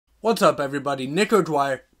What's up, everybody? Nick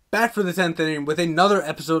O'Dwyer, back for the 10th inning with another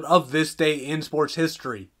episode of This Day in Sports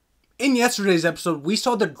History. In yesterday's episode, we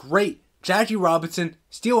saw the great Jackie Robinson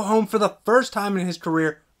steal home for the first time in his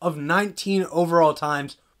career of 19 overall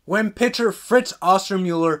times when pitcher Fritz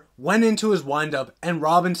Ostermuller went into his windup and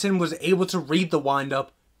Robinson was able to read the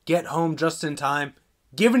windup, get home just in time,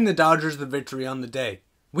 giving the Dodgers the victory on the day.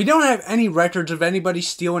 We don't have any records of anybody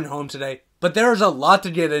stealing home today, but there is a lot to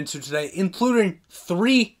get into today, including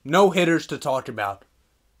 3 no-hitters to talk about.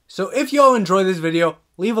 So if y'all enjoy this video,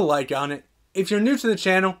 leave a like on it. If you're new to the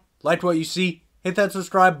channel, like what you see, hit that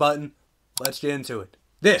subscribe button. Let's get into it.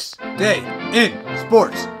 This Day in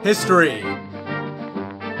Sports History.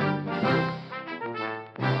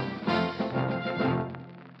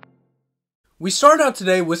 We start out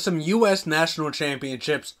today with some U.S. national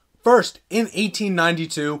championships. First, in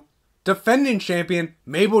 1892, defending champion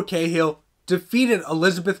Mabel Cahill defeated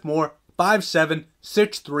Elizabeth Moore 5-7,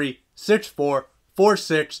 6-3, 6-4,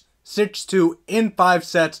 4-6, 6-2 in 5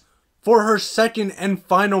 sets for her second and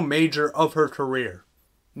final major of her career.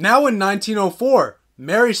 Now in 1904,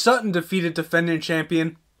 Mary Sutton defeated defending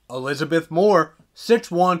champion Elizabeth Moore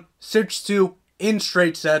 6-1, 6-2 in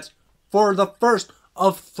straight sets for the first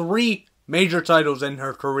of 3 major titles in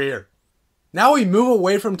her career. Now we move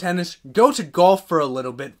away from tennis, go to golf for a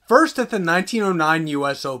little bit. First at the 1909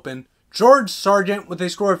 US Open, George Sargent, with a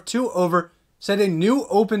score of 2 over, set a new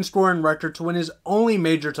Open scoring record to win his only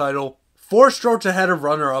major title, 4 strokes ahead of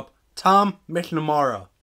runner-up Tom McNamara.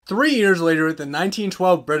 3 years later at the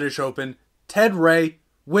 1912 British Open, Ted Ray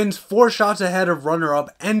wins 4 shots ahead of runner-up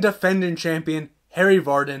and defending champion Harry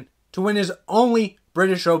Vardon to win his only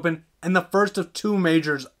British Open and the first of 2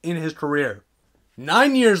 majors in his career.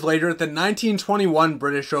 9 years later at the 1921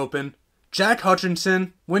 British Open, Jack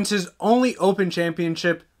Hutchinson wins his only Open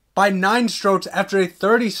championship by 9 strokes after a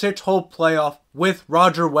 36-hole playoff with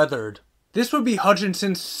Roger Weathered. This would be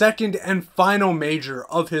Hutchinson's second and final major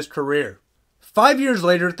of his career. 5 years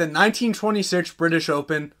later at the 1926 British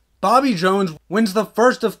Open, Bobby Jones wins the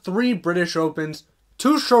first of 3 British Opens,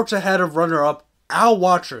 2 strokes ahead of runner-up Al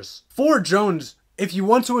Watrous. For Jones, if you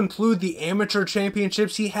want to include the amateur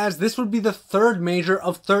championships he has, this would be the 3rd major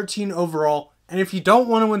of 13 overall, and if you don't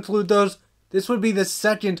want to include those, this would be the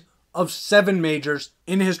second of 7 majors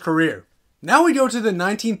in his career. Now we go to the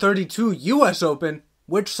 1932 US Open,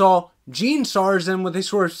 which saw Gene Sarazen with a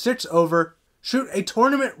score of 6 over shoot a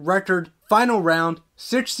tournament record final round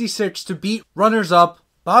 66 to beat runners-up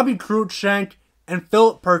Bobby Cruikshank and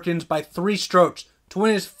Philip Perkins by 3 strokes to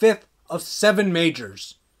win his 5th of 7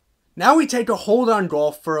 majors. Now we take a hold on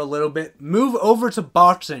golf for a little bit, move over to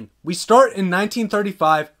boxing. We start in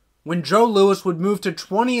 1935 when Joe Louis would move to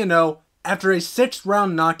 20-0 after a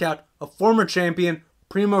 6th-round knockout of former champion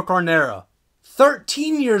Primo Carnera.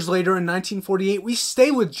 13 years later in 1948, we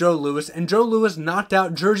stay with Joe Louis, and Joe Louis knocked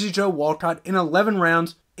out Jersey Joe Walcott in 11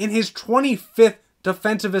 rounds in his 25th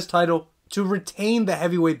defense of his title to retain the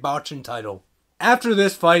heavyweight boxing title. After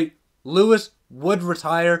this fight, Louis would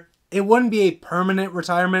retire. It wouldn't be a permanent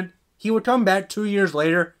retirement. He would come back 2 years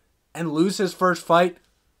later and lose his first fight,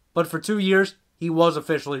 but for 2 years, he was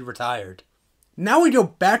officially retired. Now we go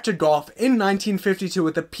back to golf in 1952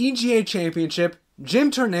 with the PGA Championship. Jim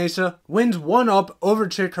Turnesa wins 1-up over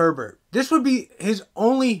Chick Herbert. This would be his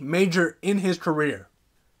only major in his career.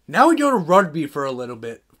 Now we go to rugby for a little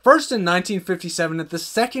bit. First in 1957 at the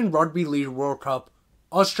 2nd Rugby League World Cup,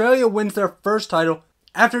 Australia wins their first title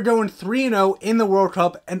after going 3-0 in the World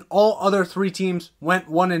Cup, and all other 3 teams went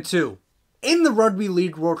 1-2. In the Rugby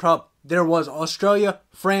League World Cup, there was Australia,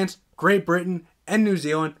 France, Great Britain, and New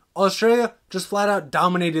Zealand. Australia just flat out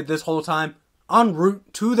dominated this whole time, en route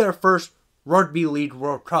to their first Rugby League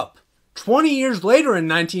World Cup. 20 years later in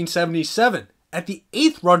 1977, at the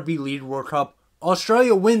 8th Rugby League World Cup,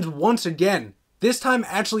 Australia wins once again, this time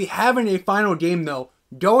actually having a final game though,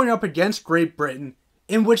 going up against Great Britain,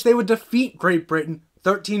 in which they would defeat Great Britain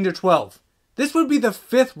 13-12. This would be the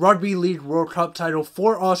 5th Rugby League World Cup title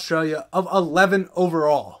for Australia of 11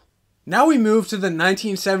 overall. Now we move to the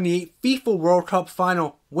 1978 FIFA World Cup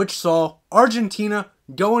final, which saw Argentina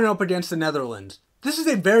going up against the Netherlands. This is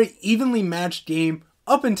a very evenly matched game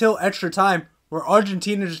up until extra time, where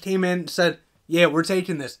Argentina just came in and said, yeah, we're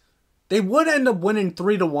taking this. They would end up winning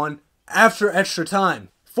 3-1 after extra time.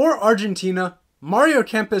 For Argentina, Mario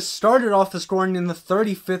Kempes started off the scoring in the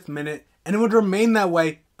 35th minute, and it would remain that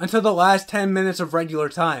way until the last 10 minutes of regular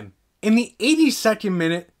time. In the 82nd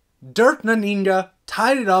minute, Dirk Nanninga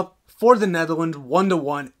tied it up for the Netherlands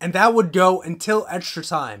 1-1, and that would go until extra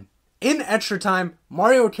time. In extra time,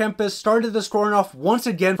 Mario Kempes started the scoring off once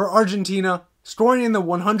again for Argentina, scoring in the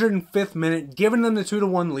 105th minute, giving them the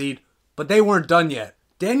 2-1 lead, but they weren't done yet.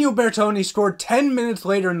 Daniel Bertoni scored 10 minutes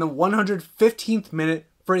later in the 115th minute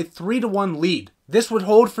for a 3-1 lead. This would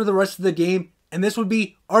hold for the rest of the game, and this would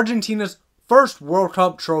be Argentina's first World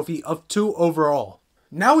Cup trophy of 2 overall.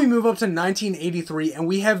 Now we move up to 1983, and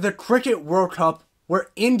we have the Cricket World Cup,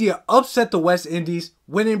 where India upset the West Indies,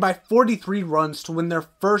 winning by 43 runs to win their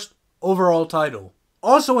first overall title.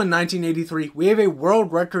 Also in 1983, we have a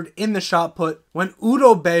world record in the shot put when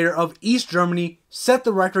Udo Bayer of East Germany set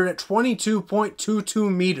the record at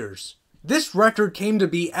 22.22 meters. This record came to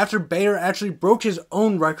be after Bayer actually broke his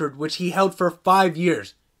own record, which he held for 5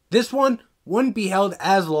 years. This one wouldn't be held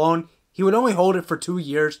as long, he would only hold it for 2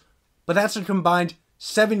 years, but that's a combined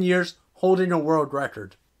 7 years holding a world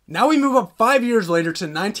record. Now we move up 5 years later to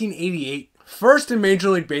 1988. First in Major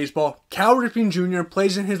League Baseball, Cal Ripken Jr.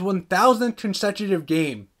 plays in his 1,000th consecutive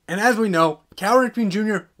game. And as we know, Cal Ripken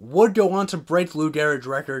Jr. would go on to break Lou Gehrig's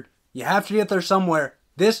record. You have to get there somewhere.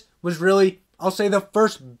 This was really, I'll say, the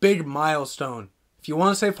first big milestone. If you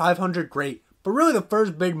want to say 500, great. But really the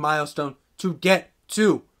first big milestone to get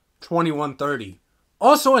to 2130.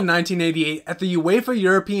 Also in 1988, at the UEFA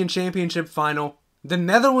European Championship final, the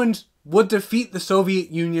Netherlands would defeat the Soviet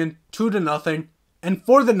Union 2-0. And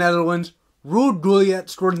for the Netherlands, Ruud Gullit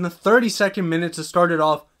scored in the 32nd minute to start it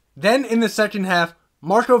off. Then in the second half,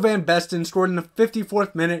 Marco van Basten scored in the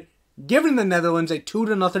 54th minute, giving the Netherlands a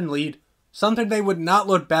 2-0 lead, something they would not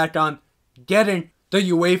look back on, getting the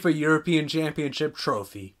UEFA European Championship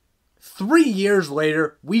trophy. 3 years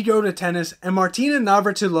later, we go to tennis, and Martina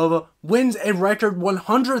Navratilova wins a record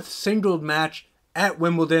 100th singled match at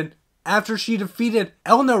Wimbledon after she defeated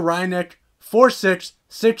Elna Rybak 4-6,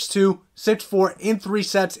 6-2, 6-4 in 3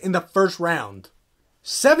 sets in the first round.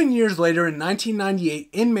 7 years later in 1998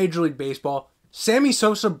 in Major League Baseball, Sammy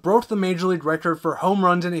Sosa broke the Major League record for home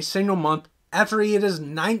runs in a single month after he hit his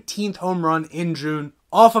 19th home run in June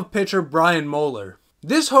off of pitcher Brian Moeller.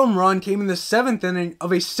 This home run came in the 7th inning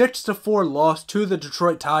of a 6-4 loss to the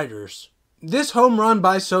Detroit Tigers. This home run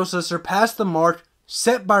by Sosa surpassed the mark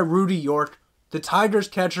set by Rudy York, the Tigers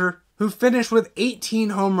catcher, who finished with 18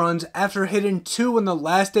 home runs after hitting 2 on the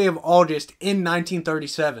last day of August in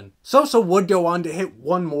 1937. Sosa would go on to hit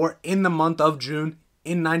 1 more in the month of June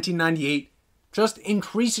in 1998, just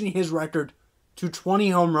increasing his record to 20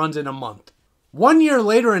 home runs in a month. 1 year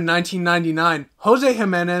later in 1999, Jose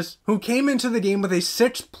Jimenez, who came into the game with a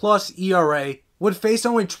 6+ ERA, would face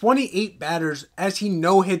only 28 batters as he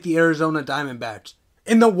no-hit the Arizona Diamondbacks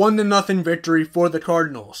in the 1-0 victory for the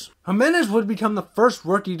Cardinals. Jimenez would become the first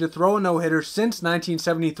rookie to throw a no-hitter since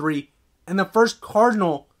 1973 and the first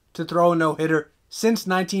Cardinal to throw a no-hitter since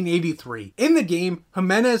 1983. In the game,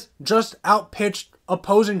 Jimenez just outpitched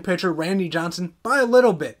opposing pitcher Randy Johnson by a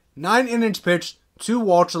little bit. 9 innings pitched, 2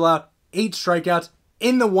 walks allowed, 8 strikeouts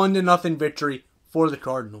in the 1-0 victory for the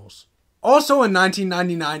Cardinals. Also in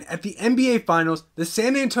 1999, at the NBA Finals, the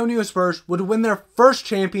San Antonio Spurs would win their first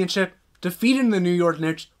championship, defeating the New York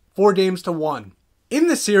Knicks 4-1. In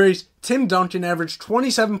the series, Tim Duncan averaged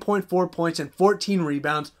 27.4 points and 14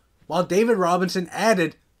 rebounds, while David Robinson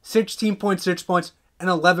added 16.6 points and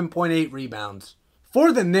 11.8 rebounds.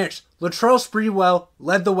 For the Knicks, Latrell Sprewell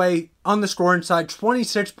led the way on the scoring side,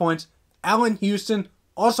 26 points. Allen Houston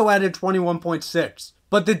also added 21.6.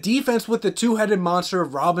 But the defense with the two-headed monster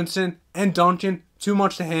of Robinson and Duncan, too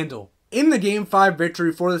much to handle. In the Game 5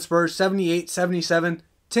 victory for the Spurs, 78-77,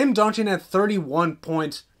 Tim Duncan had 31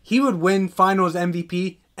 points. He would win Finals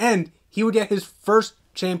MVP, and he would get his first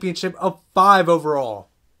championship of 5 overall.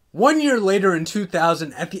 1 year later in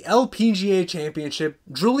 2000, at the LPGA Championship,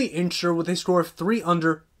 Julie Incher, with a score of 3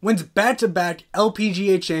 under, wins back-to-back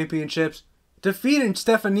LPGA Championships, defeating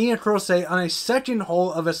Stephania Crosset on a second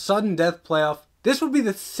hole of a sudden death playoff. This would be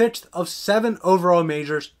the 6th of 7 overall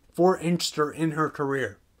majors for Incher in her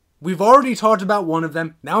career. We've already talked about one of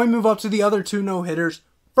them, now we move up to the other 2 no-hitters.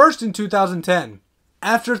 First in 2010,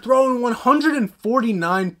 after throwing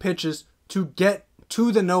 149 pitches to get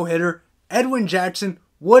to the no-hitter, Edwin Jackson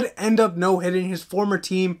would end up no-hitting his former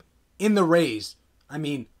team in the Rays. I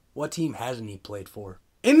mean, what team hasn't he played for?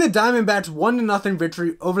 In the Diamondbacks' 1-0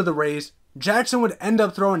 victory over the Rays, Jackson would end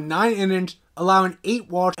up throwing 9 innings, allowing 8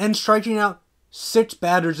 walks, and striking out 6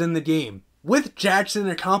 batters in the game. With Jackson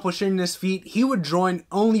accomplishing this feat, he would join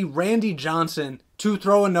only Randy Johnson to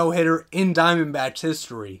throw a no-hitter in Diamondbacks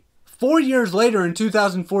history. 4 years later in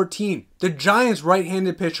 2014, the Giants'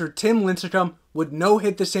 right-handed pitcher Tim Lincecum would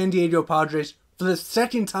no-hit the San Diego Padres for the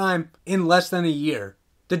second time in less than a year.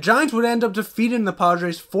 The Giants would end up defeating the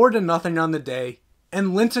Padres 4-0 on the day, and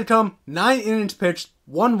Lincecum, 9 innings pitched,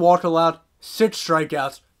 1 walk allowed, 6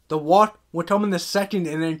 strikeouts. The walk would come in the second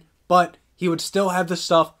inning, but he would still have the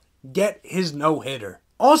stuff, get his no-hitter.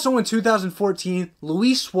 Also in 2014,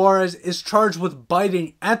 Luis Suarez is charged with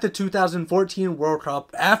biting at the 2014 World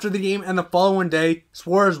Cup. After the game and the following day,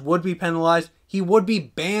 Suarez would be penalized. He would be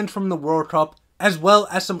banned from the World Cup, as well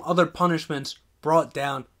as some other punishments brought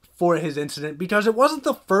down for his incident, because it wasn't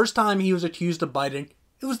the first time he was accused of biting,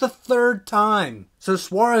 it was the third time. So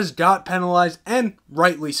Suarez got penalized, and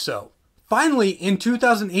rightly so. Finally, in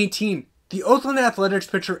 2018, the Oakland Athletics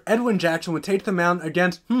pitcher Edwin Jackson would take the mound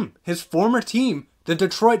against his former team, the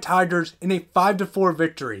Detroit Tigers, in a 5-4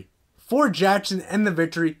 victory. For Jackson and the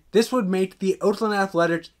victory, this would make the Oakland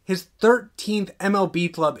Athletics his 13th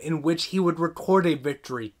MLB club in which he would record a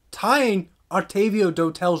victory, tying Octavio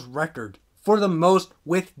Dotel's record for the most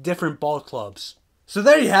with different ball clubs. So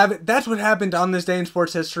there you have it. That's what happened on this day in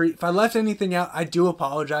sports history. If I left anything out, I do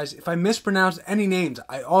apologize. If I mispronounced any names,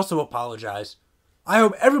 I also apologize. I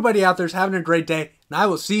hope everybody out there is having a great day, and I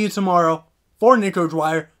will see you tomorrow for Nico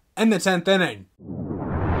Dwyer and the 10th inning.